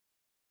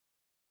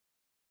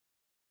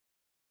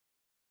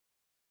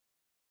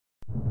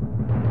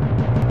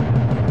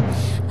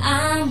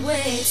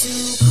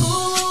too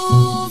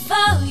cool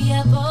for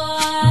you,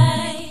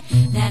 boy.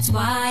 That's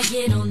why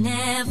it'll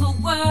never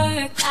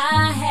work.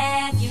 I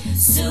have you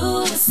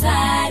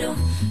suicidal,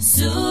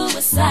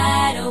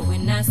 suicidal.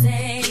 When I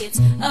say it's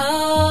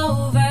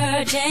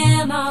over,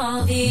 damn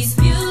all these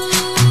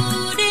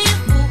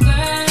beautiful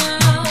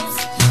girls,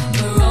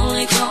 we're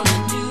only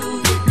gonna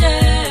do the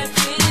dirt.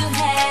 We'll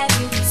have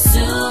you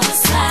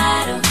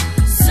suicidal,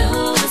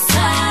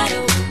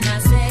 suicidal. When I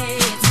say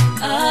it's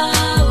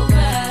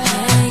over.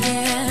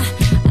 Yeah,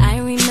 I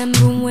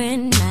remember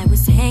when I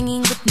was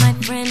hanging with my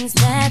friends.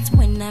 That's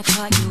when I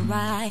caught your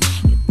eye.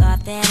 You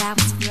thought that I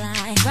was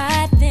fly.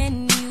 Right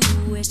then you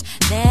wished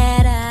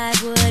that I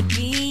would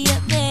be a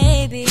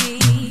baby.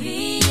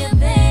 Be a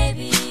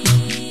baby.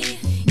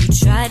 You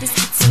tried to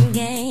spit some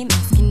game,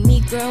 asking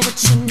me, girl,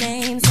 what's your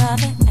name? Saw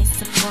the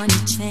ice upon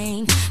your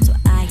chain, so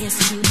I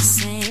asked you the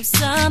same.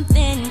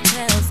 Something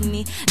tells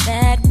me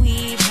that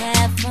we'd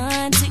have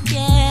fun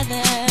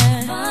together.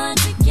 Fun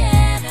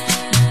together.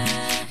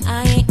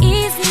 I ain't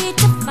easy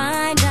to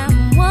find,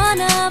 I'm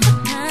one of a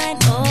kind.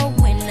 Oh,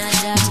 when I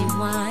dirty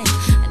wine,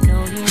 I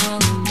know you're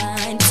only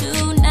mine.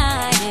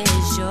 Tonight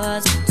is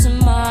yours,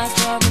 tomorrow's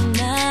for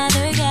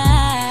another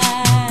guy.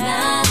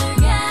 Another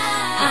guy.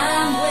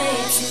 I'm way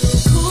too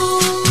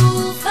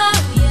cool for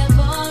you,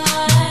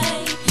 boy.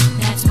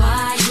 That's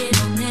why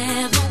it'll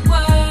never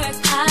work.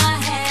 I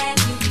have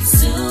you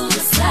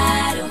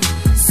suicidal,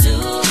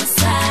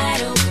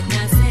 suicidal. When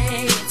I say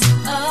it's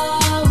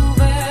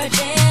over,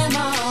 damn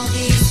all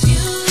these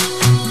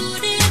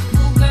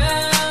beautiful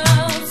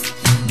girls,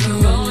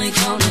 we're only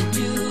gonna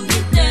do the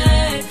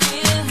dirt.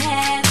 We'll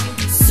have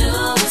you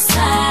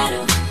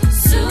suicidal,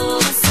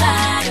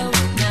 suicidal.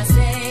 When I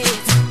say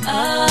it's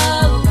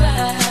over.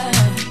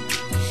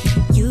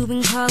 You've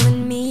been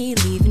calling me,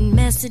 leaving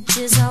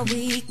messages all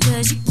week,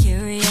 'cause your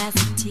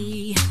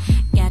curiosity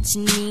got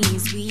your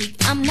knees weak.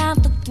 I'm not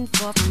looking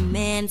for a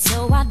man,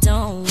 so I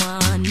don't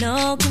want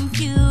no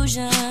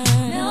confusion.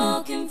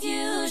 No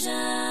confusion.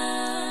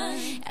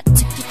 I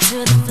took you to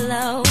the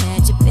flow,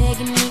 had you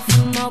begging me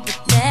for more, but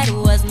that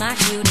was my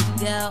cue to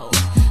go.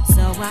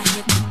 So I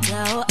hit the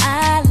go,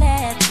 I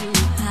let you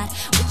hot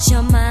with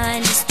your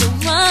mind just to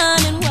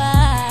running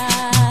wild.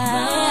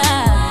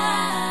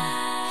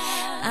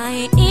 I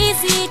ain't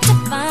easy to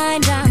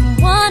find, I'm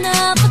one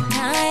of a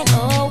kind.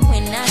 Oh,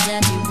 when I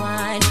dirty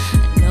wine,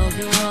 I know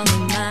you're only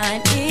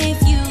mine. If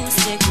you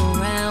stick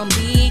around,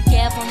 be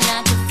careful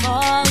not to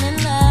fall in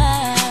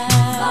love.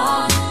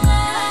 Fall in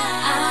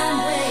love. I'm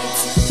way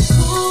too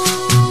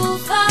cool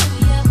for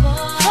you,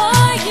 boy.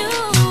 For you,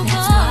 boy.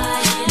 That's why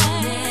it'll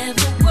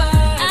never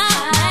work. I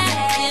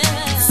have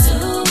you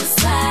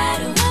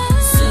suicidal,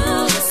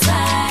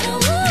 suicidal.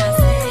 When I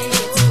say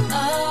it's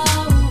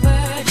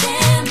over,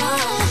 damn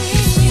all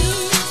these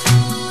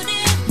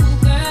beautiful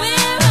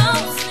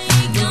girls,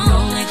 we're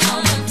only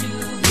gonna do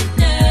the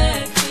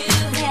dirt.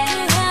 We'll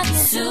have you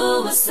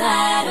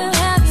suicidal,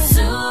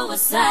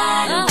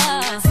 suicidal. When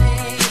I say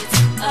it's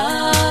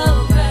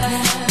over.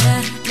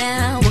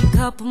 Now a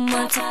couple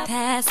months have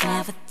passed,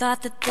 never thought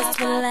that this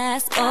would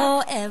last.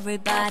 Oh,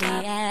 everybody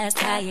asked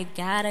how you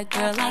got a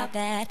girl like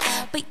that,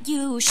 but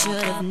you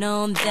should have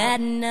known that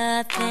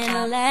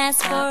nothing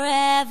lasts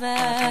forever.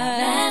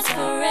 Lasts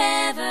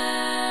forever.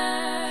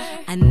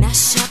 I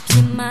mash up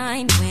your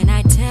mind when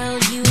I tell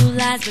you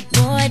lies, but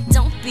boy,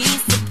 don't be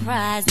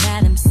surprised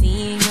that I'm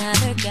seeing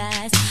other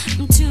guys.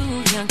 I'm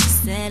too young to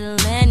settle,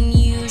 and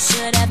you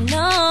should have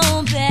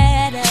known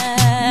better.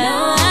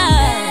 Known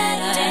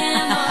better.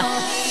 Damn all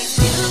these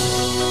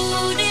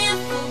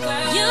beautiful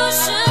girls, you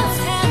should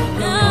have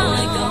known. We're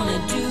only gonna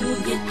do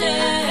you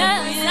dirt.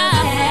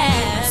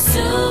 Yeah.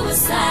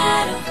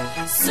 Suicidal,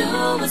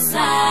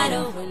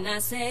 suicidal. When I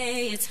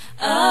say it's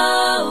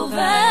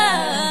over.